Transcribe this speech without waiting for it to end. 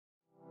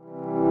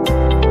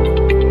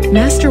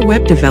Master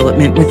web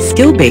development with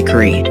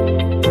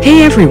SkillBakery.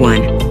 Hey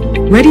everyone!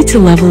 Ready to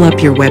level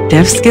up your web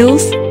dev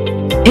skills?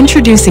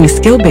 Introducing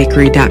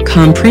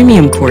SkillBakery.com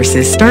premium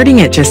courses starting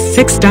at just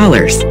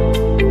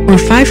 $6 or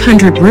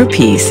 500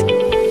 rupees.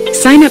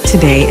 Sign up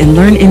today and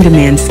learn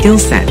in-demand skill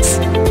sets.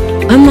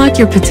 Unlock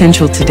your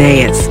potential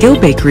today at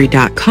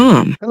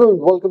SkillBakery.com. Hello and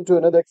welcome to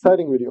another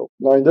exciting video.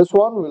 Now in this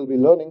one we'll be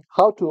learning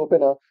how to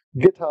open a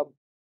GitHub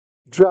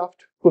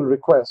draft pull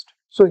request.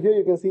 So here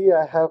you can see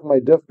I have my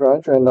dev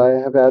branch and I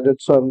have added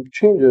some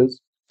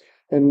changes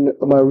in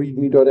my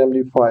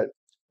readme.md file.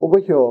 Over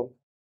here,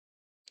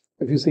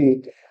 if you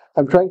see,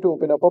 I'm trying to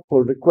open up a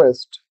pull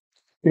request.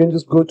 You can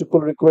just go to pull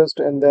request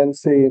and then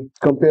say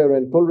compare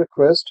and pull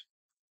request.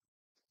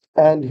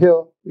 And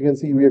here you can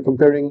see we are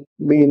comparing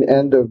main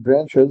and dev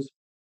branches.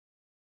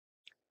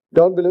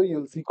 Down below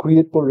you'll see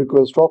create pull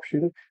request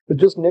option, but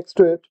just next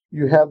to it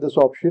you have this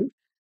option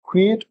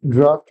create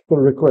draft pull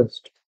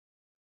request.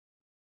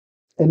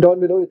 And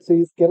down below it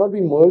says cannot be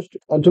merged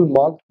until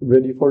marked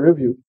ready for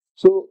review.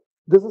 So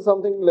this is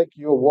something like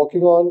you're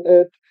working on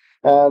it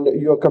and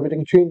you're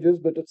committing changes,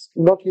 but it's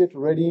not yet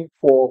ready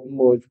for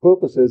merge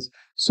purposes.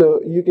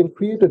 So you can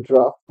create a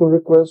draft pull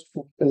request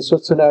in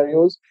such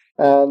scenarios,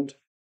 and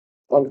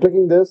on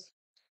clicking this,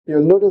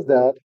 you'll notice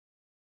that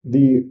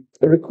the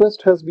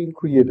request has been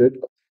created,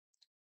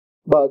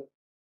 but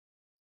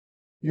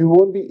you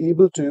won't be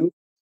able to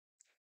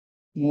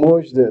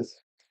merge this.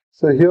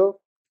 So here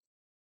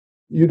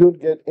you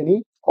don't get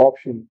any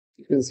option.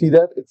 You can see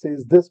that it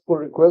says this pull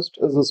request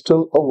is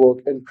still a work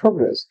in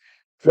progress.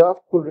 Draft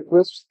pull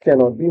requests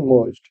cannot be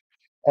merged,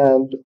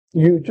 and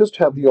you just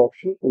have the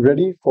option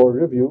ready for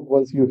review.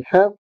 Once you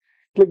have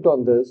clicked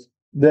on this,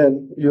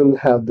 then you'll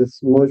have this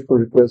merge pull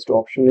request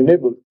option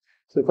enabled.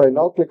 So if I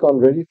now click on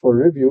ready for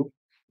review,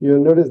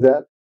 you'll notice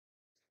that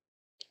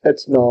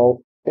it's now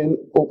in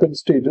open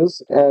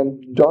status,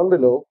 and down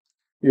below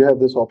you have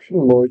this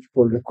option merge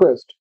pull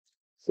request.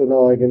 So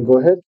now I can go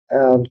ahead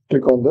and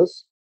click on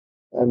this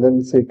and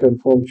then say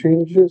confirm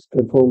changes,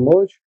 confirm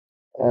merge,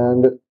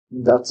 and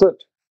that's it.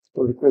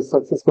 Pull request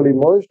successfully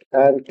merged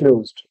and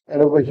closed.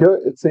 And over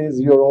here it says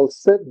you're all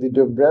set, the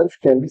dev branch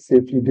can be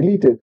safely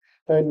deleted.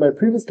 Now in my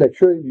previous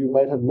lecture you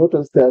might have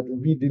noticed that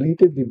we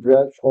deleted the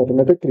branch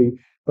automatically,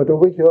 but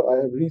over here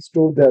I have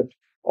restored that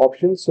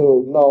option.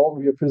 So now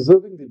we are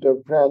preserving the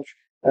dev branch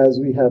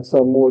as we have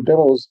some more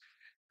demos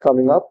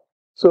coming up.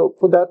 So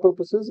for that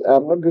purposes,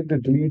 I'm not going to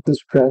delete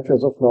this branch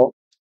as of now,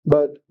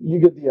 but you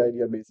get the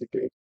idea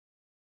basically.